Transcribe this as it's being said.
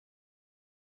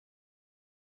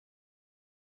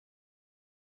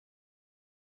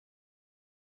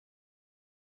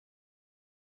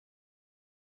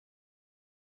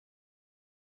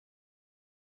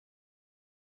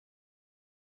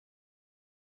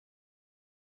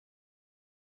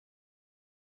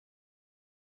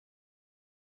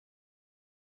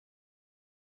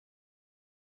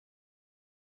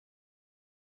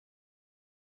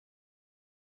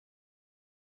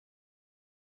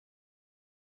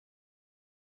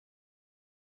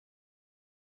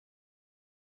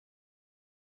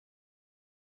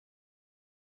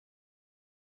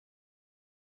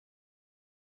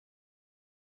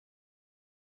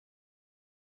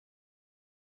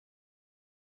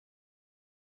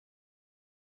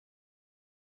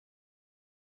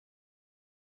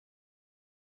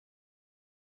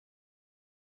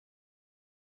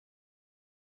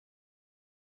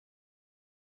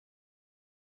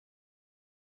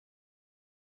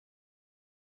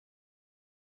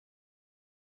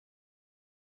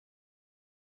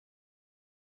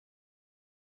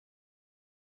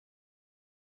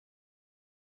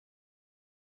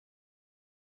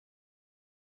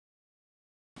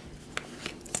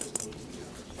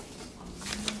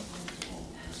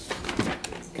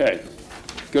Okay.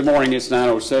 Good morning. It's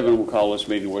 9:07. We'll call this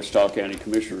meeting of Wichita County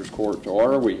Commissioners Court to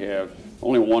order. We have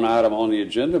only one item on the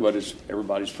agenda, but it's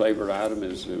everybody's favorite item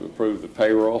is to approve the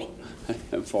payroll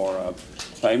for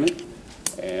payment.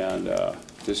 And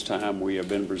this time we have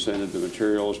been presented the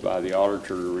materials by the auditor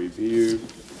to review.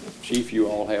 Chief, you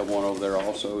all have one over there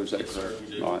also. Is that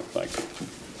correct? All right. Thank you.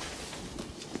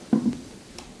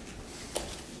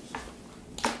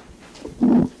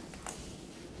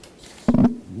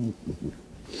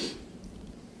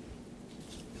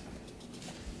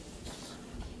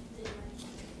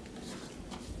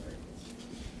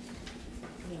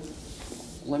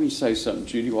 Let me say something,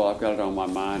 Judy, while I've got it on my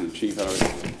mind, and Chief,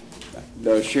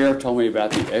 the sheriff told me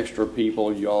about the extra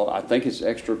people. Y'all, I think it's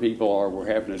extra people, or we're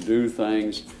having to do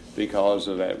things because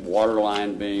of that water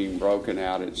line being broken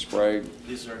out at Sprague.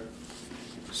 Yes, sir.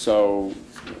 So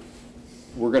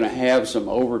we're going to have some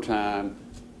overtime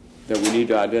that we need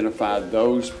to identify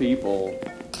those people.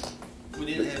 We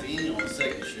didn't have any on the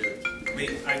second shift. I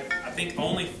mean, I think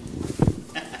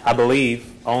I believe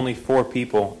only 4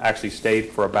 people actually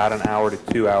stayed for about an hour to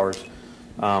 2 hours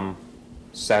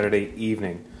Saturday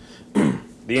evening.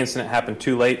 The incident happened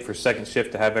too late for second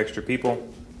shift to have extra people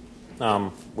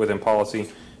within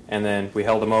policy, and then we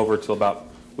held them over till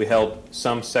we held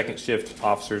some second shift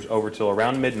officers over till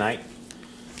around midnight,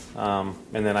 and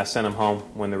then I sent them home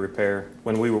when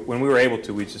we were able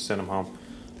to. We just sent them home.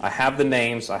 I have the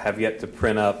names. I have yet to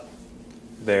print up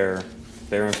their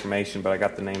information, but I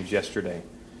got the names yesterday.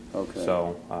 Okay.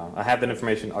 So I have that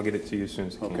information. I'll get it to you as soon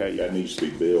as I can. Okay. That needs to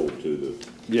be billed to the...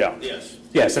 Yeah. Yes.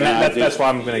 Yes, and that's why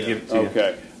I'm going to give it to you.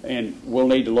 Okay. And we'll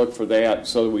need to look for that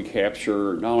so that we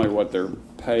capture not only what they're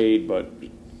paid, but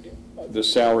the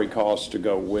salary costs to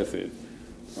go with it.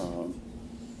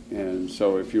 And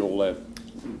so if you'll let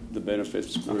the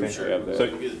benefits group have that. So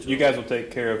you guys will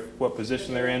take care of what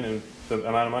position they're in and the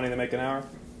amount of money they make an hour?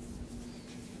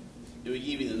 Do we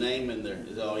give you the name and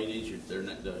is all you need? The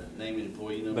name and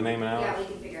employee number? The name and hour? Yeah, we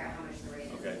can figure out how much the rate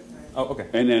is. Okay. Oh, okay.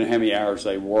 And then how many hours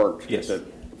they worked Yes.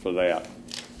 for that.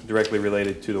 Directly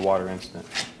related to the water incident.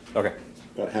 Okay.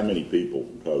 About how many people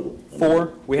total?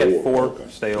 4. We had 4 Okay.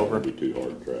 stay over. That would be too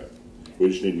hard to track. We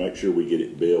just need to make sure we get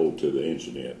it billed to the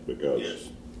incident because Yes.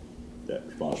 that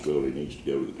responsibility needs to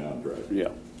go to the contractor. Yeah.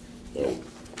 So,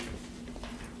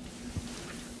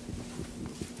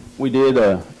 We did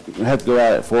have to go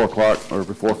out at 4 o'clock, or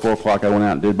before 4 o'clock I went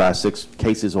out and did buy 6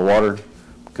 cases of water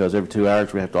because every 2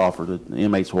 hours we have to offer the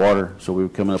inmates water, so we were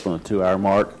coming up on the 2-hour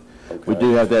mark. Okay. We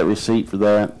do have that receipt for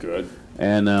that. Good.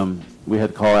 And we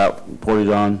had to call out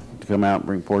Porta-John to come out and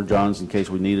bring Porta-Johns in case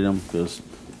we needed them because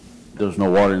there was no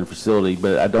water in the facility,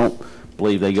 but I don't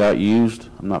believe they got used.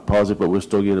 I'm not positive, but we'll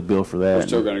still get a bill for that. We're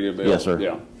still going to get a bill? Yes, sir.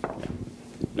 Yeah.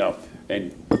 No.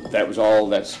 And that was all,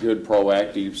 that's good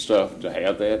proactive stuff to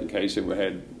have that in case it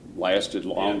had lasted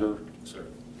longer. Yeah. Sir.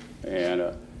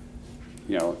 And,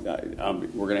 you know,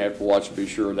 we're going to have to watch to be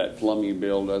sure that plumbing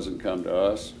bill doesn't come to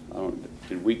us.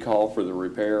 Did we call for the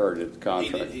repair or did the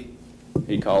contract?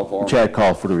 He called for it? Chad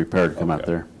called for the repair to come out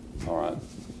there. All right.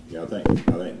 yeah, I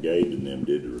think Gabe and them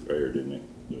did the repair, didn't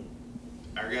they?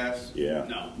 Our guys? Yeah.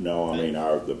 No. No, I mean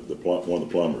one of the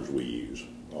plumbers we use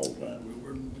all the time.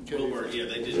 Wilbur, yeah,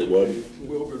 they did. It wasn't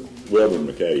Wilbur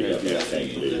McKay. I think That's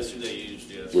did. who they used,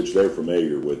 yes. Which they're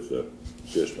familiar with the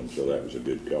system, so that was a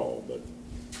good call. But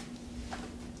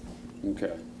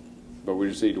Okay. But we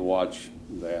just need to watch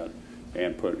that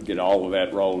and get all of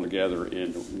that rolled together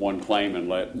into one claim and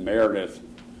let Meredith,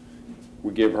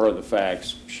 we give her the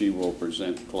facts, she will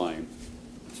present the claim.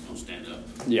 It's going to stand up.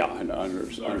 Yeah, I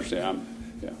understand.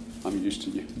 I'm used to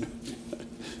you.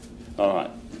 All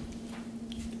right.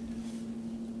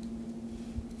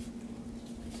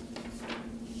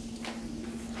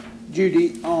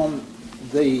 Judy, on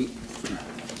the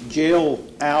jail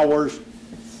hours,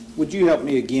 would you help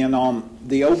me again on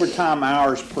the overtime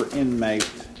hours per inmate?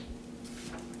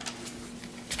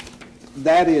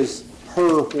 That is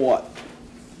per what?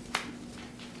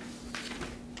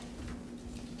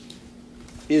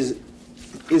 Is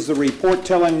the report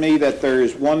telling me that there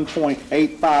is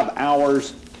 1.85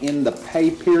 hours in the pay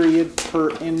period per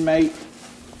inmate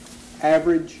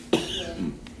average?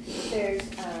 There's,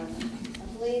 I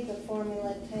believe the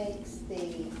formula takes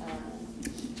the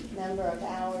number of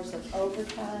hours of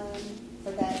overtime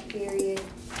for that period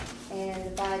and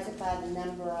divides it by the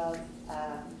number of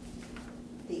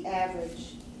the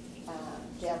average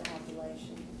jail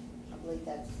population. I believe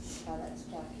that's how that's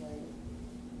calculated.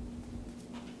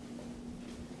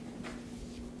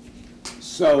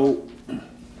 So,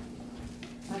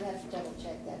 I'd have to double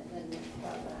check that.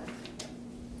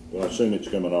 well, I assume it's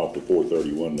coming off the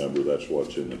 431 number. That's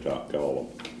what's in the top column.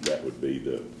 that would be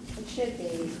the, It should be.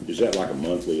 is that like a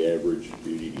monthly average,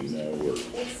 Judy, do you know, or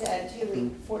It's a 2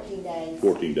 week, 14 days.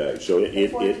 14 days? So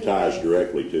it 14 ties days.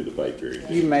 directly to the pay period.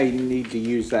 You may need to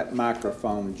use that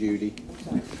microphone, Judy.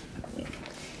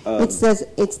 It says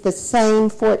it's the same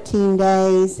 14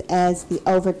 days as the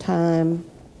overtime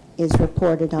is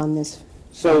reported on this.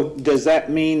 So does that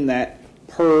mean that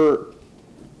per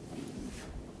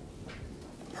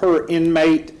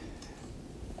inmate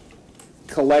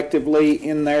collectively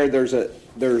in there, there's a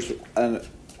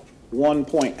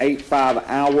 1.85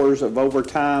 hours of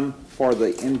overtime for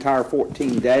the entire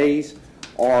 14 days?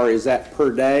 Or is that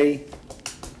per day?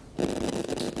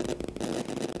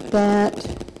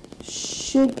 That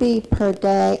should be per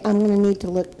day. I'm going to need to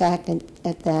look back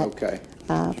at that Okay.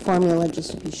 formula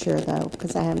just to be sure, though,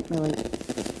 because I haven't really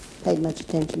paid much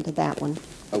attention to that one.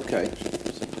 Okay.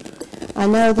 I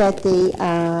know that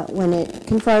when it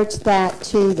converts that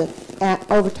to the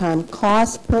overtime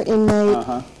cost per inmate,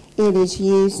 it is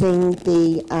using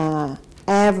the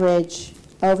average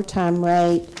overtime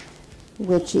rate,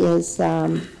 which is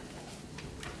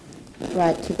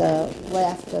right to the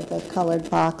left of the colored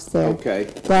box there. Okay.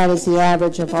 That is the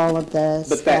average of all of the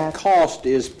But that staff. cost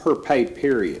is per pay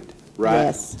period, right?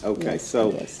 Yes, Okay, yes, so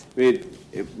it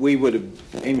is. we would have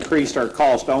increased our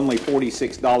cost only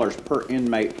 $46 per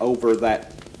inmate over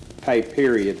that pay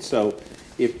period. So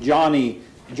if Johnny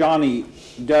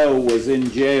Doe was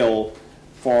in jail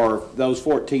for those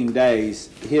 14 days,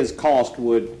 his cost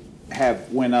would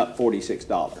have went up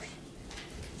 $46.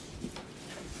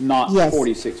 Not Yes.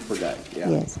 46 per day, yeah.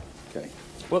 Yes. Okay.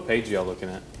 What page are y'all looking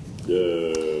at?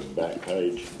 The back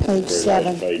page. Page very last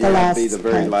 7, page. the last Be the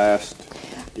very page. last.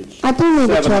 It's- I do need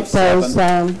to 7 check of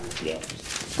 7. those Yeah.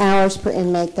 hours per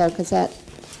inmate, though, because that,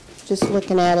 just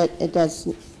looking at it, it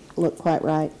doesn't look quite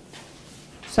right.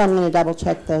 So I'm going to double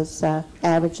check those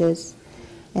averages,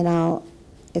 and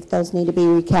if those need to be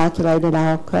recalculated,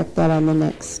 I'll correct that on the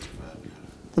next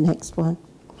one.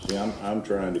 See, I'm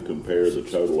trying to compare the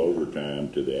total overtime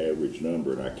to the average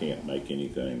number, and I can't make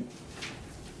anything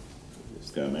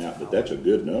come out, but that's a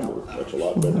good number. That's a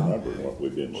lot better number than what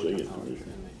we've been seeing.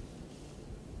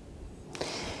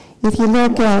 If you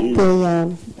look at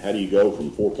the, How do you go from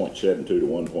 4.72 to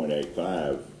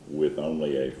 1.85 with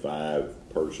only a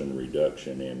 5-person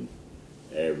reduction in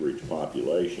average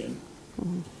population?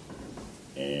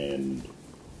 And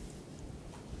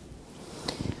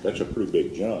that's a pretty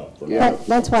big jump. For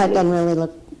that's why it doesn't really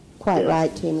look quite Yeah.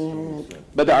 right to me. I'm gonna-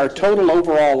 But our total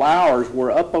overall hours,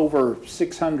 we're up over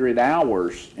 600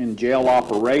 hours in jail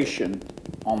operation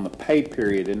on the pay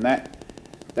period, and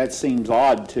that seems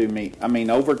odd to me. I mean,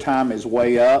 overtime is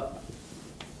way up.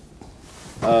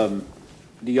 Do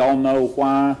y'all know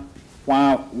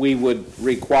why we would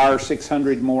require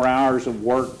 600 more hours of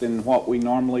work than what we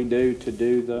normally do to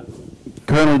do the?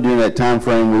 Currently, during that time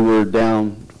frame, we were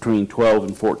down between 12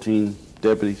 and 14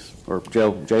 deputies or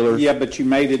jailers. Yeah, but you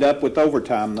made it up with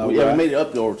overtime, though, Yeah, we right? made it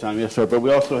up to overtime, yes, sir. But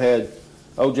we also had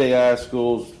OJI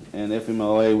schools and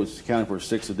FMLA, which accounted for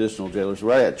 6 additional jailers.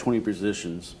 We're right at 20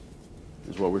 positions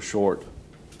is what we're short.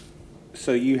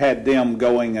 So you had them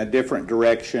going a different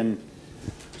direction,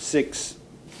 6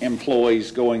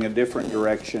 employees going a different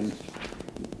direction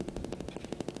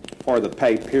for the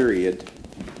pay period.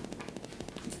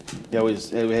 Yeah, we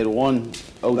had one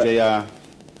OJI,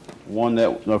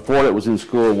 4 that was in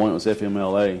school, and 1 that was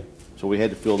FMLA. So we had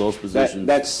to fill those positions.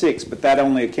 That's 6, but that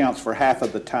only accounts for half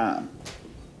of the time.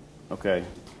 Okay.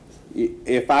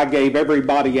 If I gave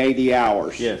everybody 80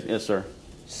 hours. Yes, yes, sir.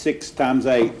 6 times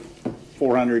 8,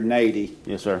 480.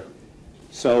 Yes, sir.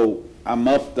 So I'm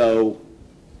up, though,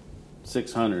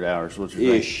 600 hours, what you're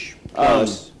saying. ish,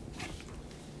 plus.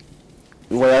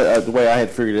 The way I had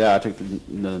figured it out, I took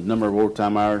the number of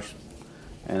overtime hours,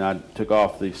 and I took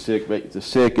off the sick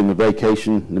and the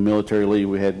vacation, and the military leave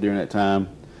we had during that time,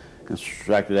 and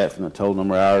subtracted that from the total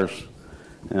number of hours,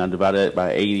 and I divided it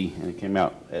by 80, and it came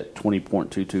out at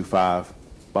 20.225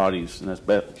 bodies, and that's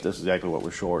exactly what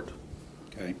we're short.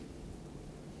 Okay.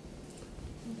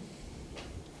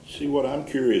 See, what I'm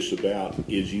curious about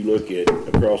is you look at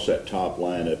across that top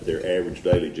line up there, average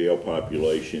daily jail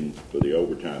population for the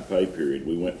overtime pay period.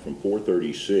 We went from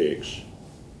 436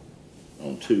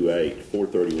 on 2/8 to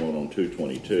 431 on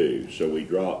 2/22. So we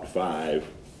dropped 5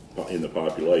 in the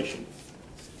population.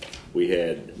 We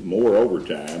had more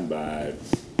overtime by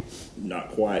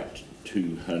not quite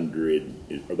 200.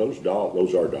 Are those dollars?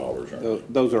 Those are dollars, aren't they?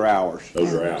 Those are hours.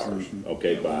 Those are hours.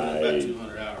 Okay, About by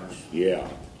 200 hours. yeah.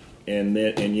 And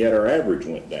yet our average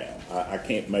went down. I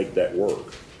can't make that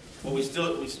work. Well, we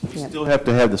still Still have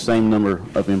to have the same number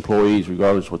of employees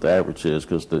regardless of what the average is,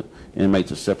 because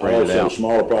inmates are separated Also, out.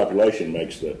 smaller population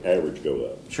makes the average go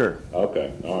up. Sure.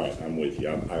 Okay, all right, I'm with you.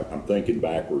 I'm thinking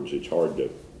backwards. It's hard to.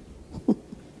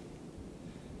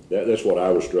 That's what I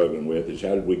was struggling with, is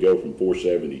how did we go from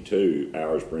 472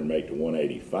 hours per inmate to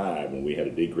 185 when we had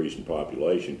a decrease in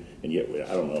population, and yet,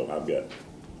 I don't know,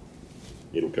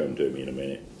 it'll come to me in a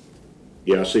minute.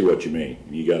 Yeah, I see what you mean.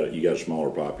 You got a smaller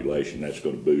population, that's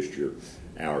going to boost your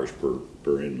hours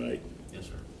per inmate. Yes,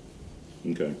 sir.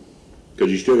 Okay.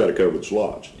 Because you still got to cover the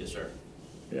slots. Yes, sir.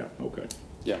 Yeah, okay.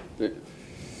 Yeah. It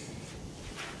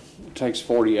takes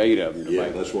 48 of them to Yeah,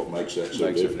 make that's what makes that so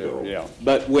makes it difficult. Yeah.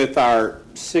 But with our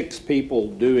 6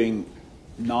 people doing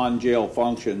non-jail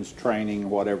functions, training,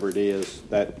 whatever it is,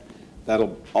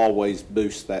 that'll always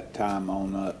boost that time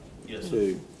on up Yes, sir.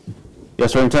 too.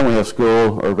 Yes, sir. Anytime we have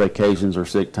school or vacations or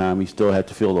sick time, you still have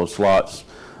to fill those slots.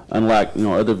 Unlike,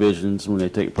 other divisions, when a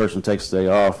person takes a day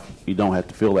off, you don't have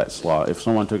to fill that slot. If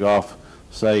someone took off,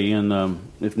 say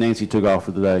if Nancy took off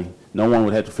for the day, no one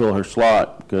would have to fill her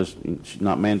slot because she's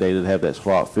not mandated to have that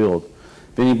slot filled.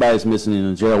 If anybody's missing in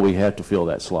the jail, we have to fill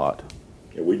that slot.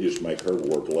 Yeah, we just make her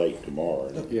work late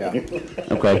tomorrow. Yeah.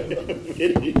 Okay.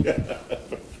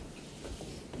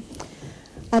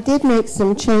 I did make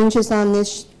some changes on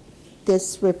this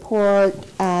report.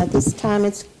 This time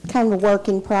it's kind of a work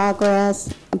in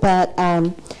progress, but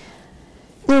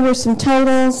there were some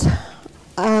totals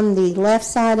on the left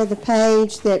side of the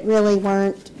page that really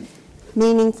weren't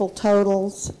meaningful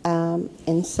totals,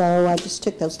 and so I just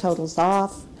took those totals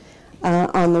off.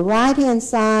 On the right-hand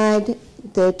side,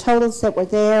 the totals that were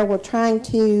there, we're trying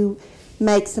to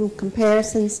make some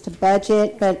comparisons to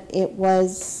budget, but it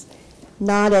was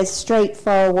not as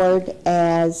straightforward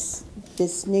as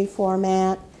this new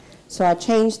format. So I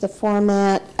changed the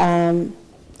format, and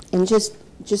just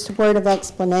a word of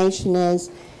explanation is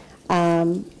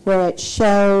where it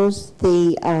shows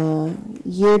the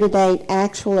year-to-date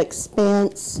actual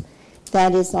expense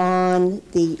that is on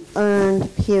the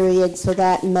earned period, so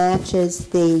that matches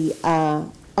the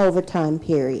overtime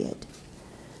period.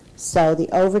 So the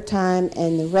overtime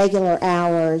and the regular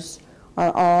hours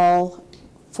are all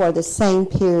for the same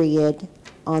period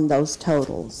on those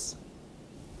totals.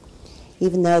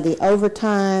 Even though the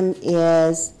overtime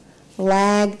is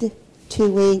lagged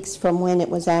 2 weeks from when it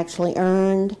was actually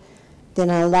earned, then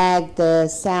I lagged the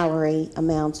salary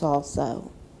amounts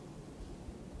also.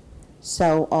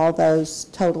 So all those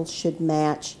totals should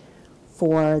match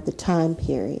for the time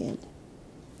period.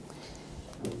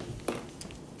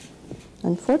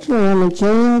 Unfortunately, on the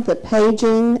jail, the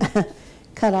paging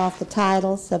cut off the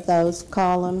titles of those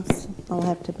columns. I'll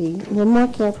have to be a little more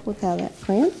careful with how that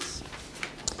prints.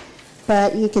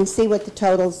 But you can see what the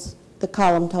totals, the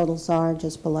column totals are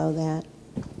just below that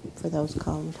for those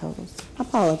column totals. I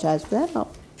apologize for that.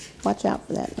 I'll watch out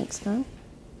for that next time.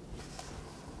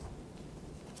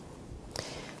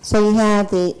 So you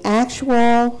have the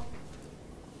actual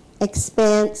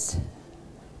expense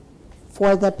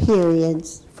for the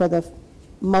periods, for the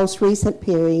most recent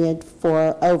period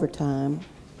for overtime.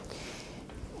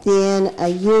 Then a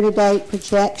year-to-date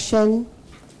projection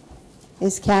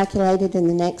is calculated in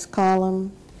the next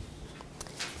column.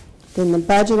 Then the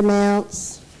budget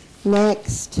amounts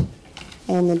next,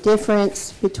 and the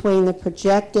difference between the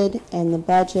projected and the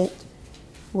budget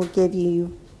will give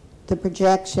you the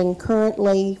projection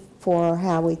currently for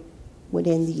how we would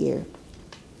end the year.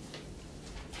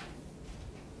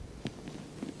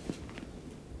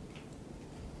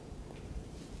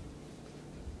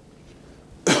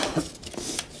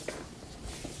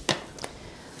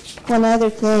 One other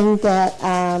thing that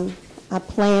I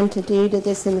plan to do to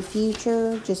this in the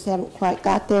future, just haven't quite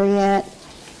got there yet,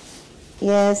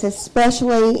 is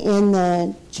especially in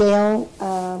the jail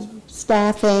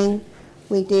staffing,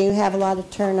 we do have a lot of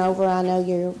turnover. I know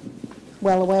you're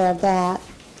well aware of that.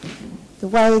 The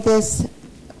way this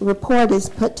report is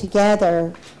put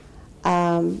together,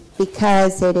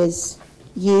 because it is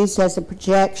used as a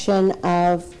projection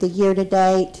of the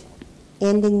year-to-date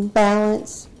ending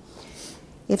balance,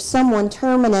 if someone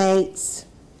terminates,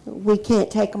 we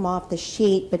can't take them off the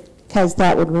sheet because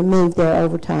that would remove their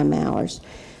overtime hours.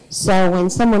 So when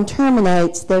someone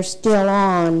terminates, they're still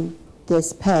on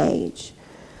this page.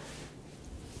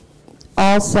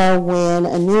 Also, when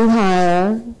a new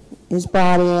hire is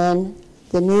brought in,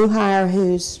 the new hire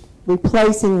who's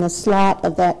replacing the slot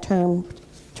of that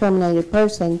terminated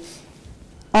person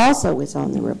also is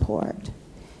on the report.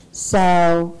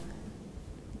 So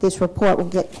this report will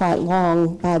get quite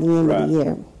long by the end of the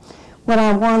year. What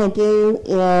I want to do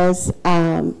is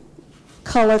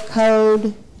color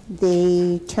code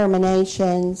the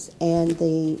terminations and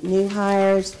the new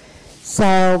hires,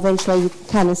 so eventually you can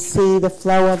kind of see the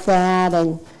flow of that,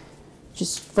 and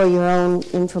just for your own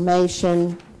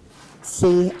information,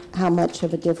 see how much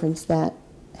of a difference that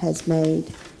has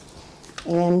made.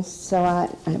 And so I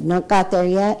have not got there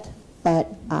yet, but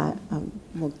I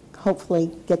will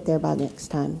hopefully get there by next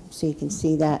time, so you can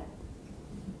see that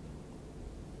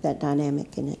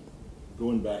dynamic in it.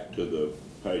 Going back to the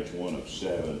page 1 of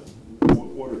 7,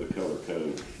 what are the color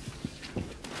codes?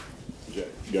 Is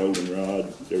that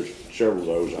goldenrod? There's several of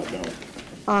those I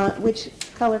don't. Which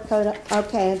color code?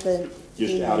 Okay,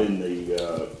 Just out in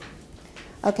the,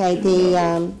 okay,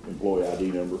 employee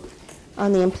ID number.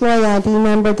 on the employee ID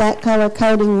number, that color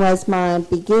coding was my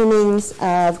beginnings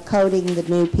of coding the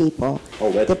new people.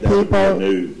 Oh, that The would be a people-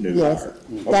 new Yes, hire.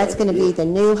 that's Okay, going to be good. the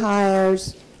new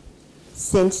hires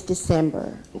since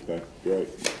December. Okay, great.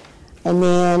 And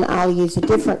then I'll use a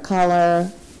different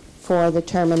color for the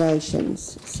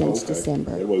terminations since Okay.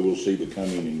 December. That way we'll see the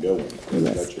coming and going.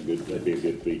 Yes. That'd be a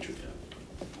good feature.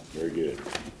 Very good.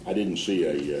 I didn't see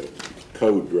a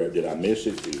code, did I miss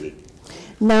it? Is it?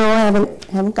 No, I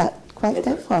haven't got quite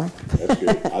Okay. that far. That's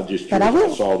good. I just But I curious, I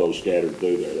will. saw those scattered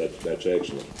through there. That's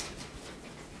excellent.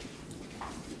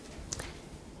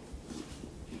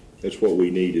 That's what we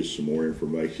need is some more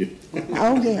information.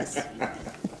 Oh, yes.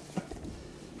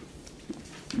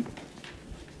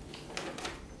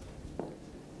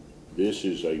 This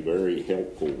is a very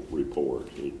helpful report.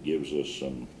 It gives us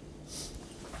some,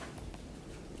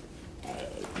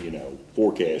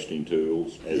 forecasting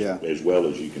tools Yeah. as well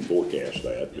as you can forecast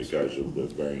that because of the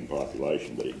varying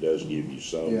population, but it does give you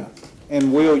some. Yeah.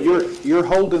 And Will, you're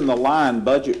holding the line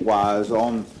budget-wise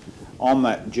on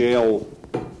that jail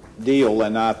deal,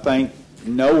 and I think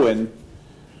knowing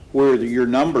where your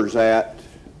number's at,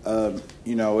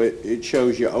 it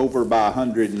shows you over by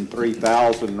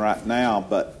 103,000 right now,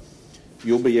 but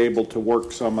you'll be able to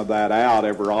work some of that out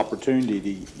every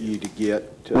opportunity you to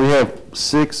get to. We have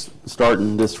 6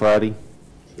 starting this Friday.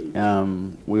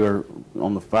 We are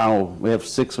on the final, we have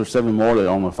 6 or 7 more that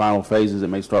are on the final phases that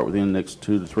may start within the next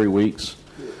 2 to 3 weeks.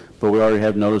 But we already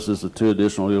have notices of 2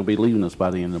 additional that'll be leaving us by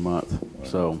the end of the month.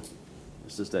 So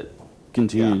it's just that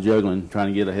continuing juggling, trying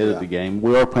to get ahead of the game.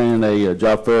 We are planning a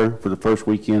job fair for the first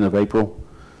weekend of April,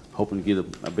 hoping to get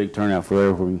a big turnout for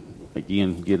there, where we,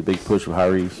 again, get a big push of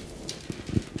hirees.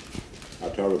 I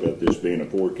talk about this being a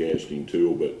forecasting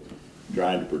tool, but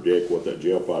trying to predict what that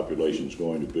jail population is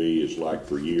going to be is like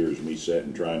for years me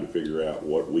sitting trying to figure out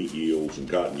what wheat yields and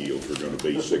cotton yields are going to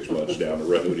be 6 months down the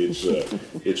road.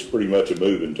 It's pretty much a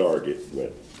moving target,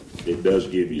 but it does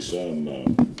give you some.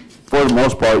 For the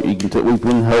most part, you can we've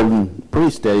been holding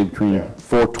pretty steady between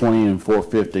 420 and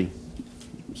 450.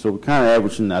 So we're kind of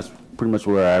averaging, that's pretty much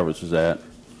where our average is at.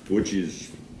 Which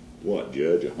is what,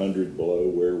 Judge, 100 below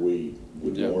where we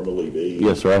would normally be?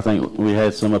 Yes, sir. I think we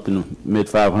had some up in the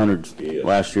mid-500s Yes.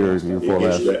 last year, It before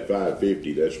gets last. to that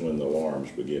 550, that's when the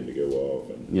alarms begin to go off,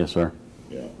 and, Yes, sir.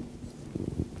 yeah.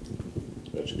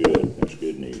 That's good. That's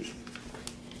good news.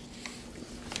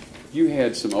 You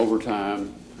had some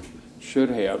overtime, should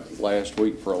have, last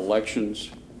week for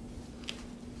elections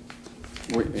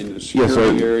in the Yes, sir.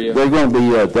 security area. They're going to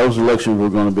be, those elections were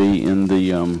going to be in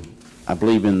the, I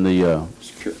believe in the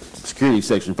security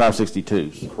section,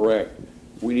 562s. Correct.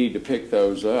 We need to pick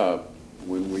those up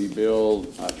when we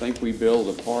build, I think we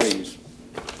build the parties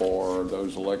for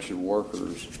those election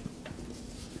workers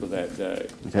for that day.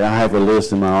 Okay, I have a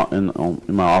list in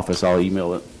my office. I'll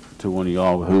email it to one of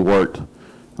y'all who worked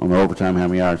on the overtime, how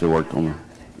many hours they worked on it.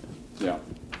 Yeah.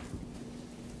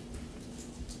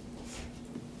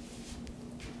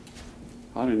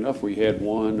 Odd enough, we had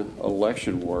one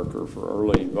election worker for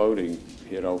early voting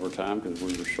hit overtime because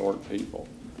we were short people.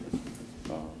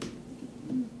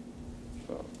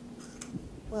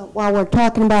 Well, while we're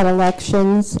talking about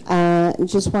elections,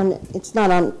 just one, it's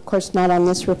not on, of course, not on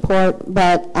this report,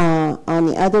 but on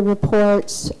the other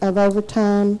reports of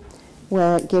overtime,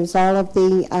 where it gives all of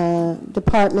the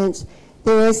departments,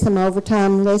 there is some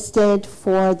overtime listed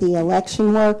for the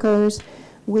election workers.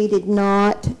 We did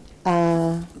not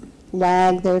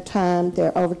lag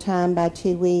their overtime by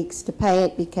 2 weeks to pay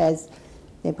it because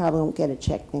they probably won't get a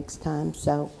check next time.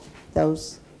 So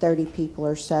those 30 people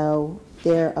or so,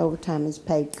 their overtime is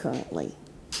paid currently.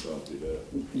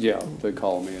 Yeah, they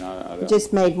called me and I It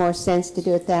just made more sense to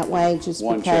do it that way, just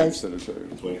one check because instead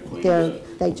of 2.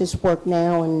 they just work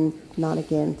now and not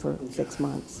again for 6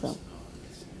 months. So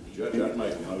Judge, I'd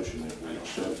make a motion that we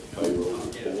accept the payroll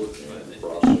report and the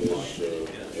process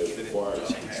as required.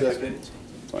 Second.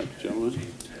 Thank you,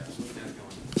 gentlemen.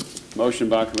 Motion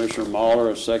by Commissioner Mahler,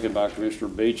 a second by Commissioner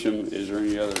Beecham. Is there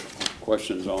any other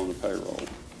questions on the payroll?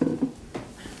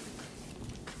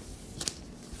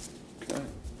 Okay.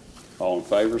 All in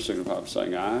favor, signify by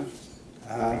saying aye.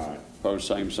 Aye. Opposed,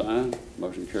 same sign.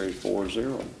 Motion carries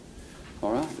 4-0.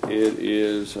 All right, it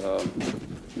is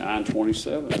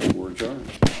 9:27. We're adjourned.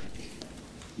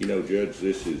 You know, Judge,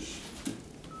 this is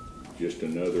just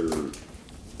another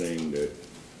thing that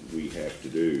we have to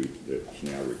do that's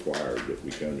now required, that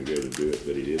we come together to do it,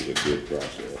 but it is a good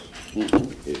process.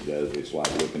 It does, it's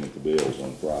like looking at the bills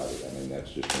on Friday. I mean,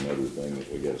 that's just another thing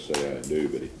that we gotta sit down and do,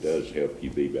 but it does help you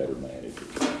be better managers.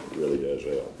 It really does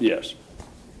help. Yes.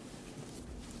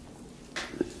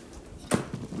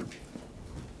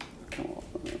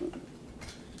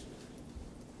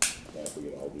 Now, if we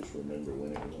could all just remember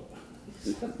when it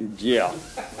was. Yeah.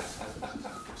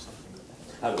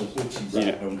 I don't want you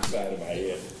right on the side of my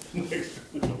head.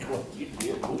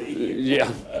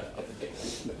 Yeah.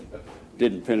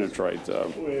 Didn't penetrate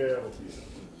though. Well,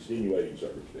 extenuating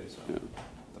circumstances. Yeah.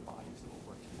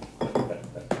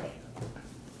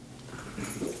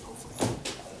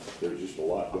 There's just a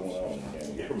lot going on in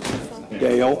county government.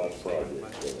 Dale? A lot of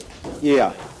projects, so,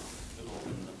 Yeah.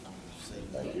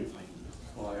 thank you.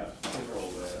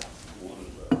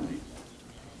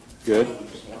 Good.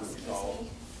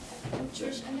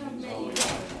 Trish, I know I've met you.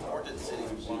 Worked at the city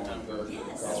for a long time ago. Yes.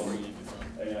 That's where you from?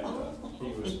 No.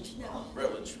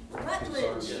 Rutledge.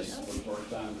 Rutledge. Yes.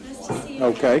 Nice to see you.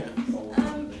 Okay.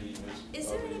 Is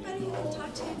there anybody who can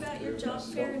talk to you about your job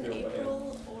fair in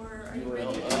April, or are you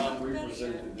ready to talk about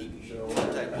it?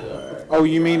 Contact the, Oh,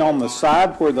 you mean on the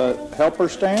side where the helper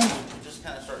stand? just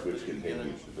kind of start Which putting together.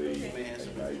 continues to be You may have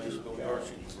some information about yard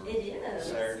shooting for It is.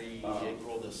 Saturday,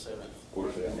 April the 7th. Of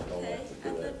course, they haven't gone Okay, up to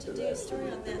I'd love to do a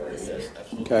story on that this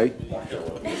week. Okay.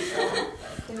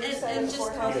 And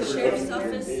just call the sheriff's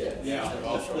office.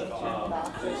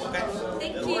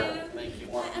 Thank you.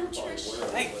 Hi, I'm Trish.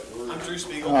 Hey, I'm Drew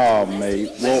Spiegel. Oh, mate.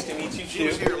 Well, She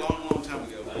was here a long, long time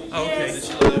ago. Yes.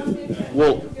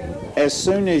 well, as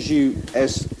soon as you,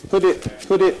 is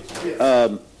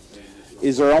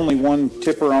there only one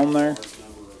tipper on there?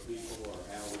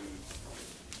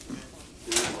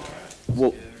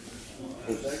 Well,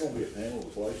 Is that gonna be a panel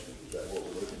replacement? Is that what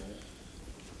we're looking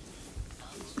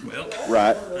at? Well,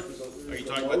 right. are you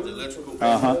talking about the electrical?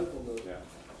 Uh-huh.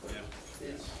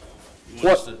 You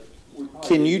want us to-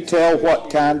 Can you tell what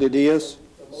kind it is?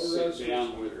 Sit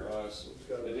down with us.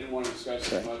 They didn't want to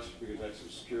discuss it much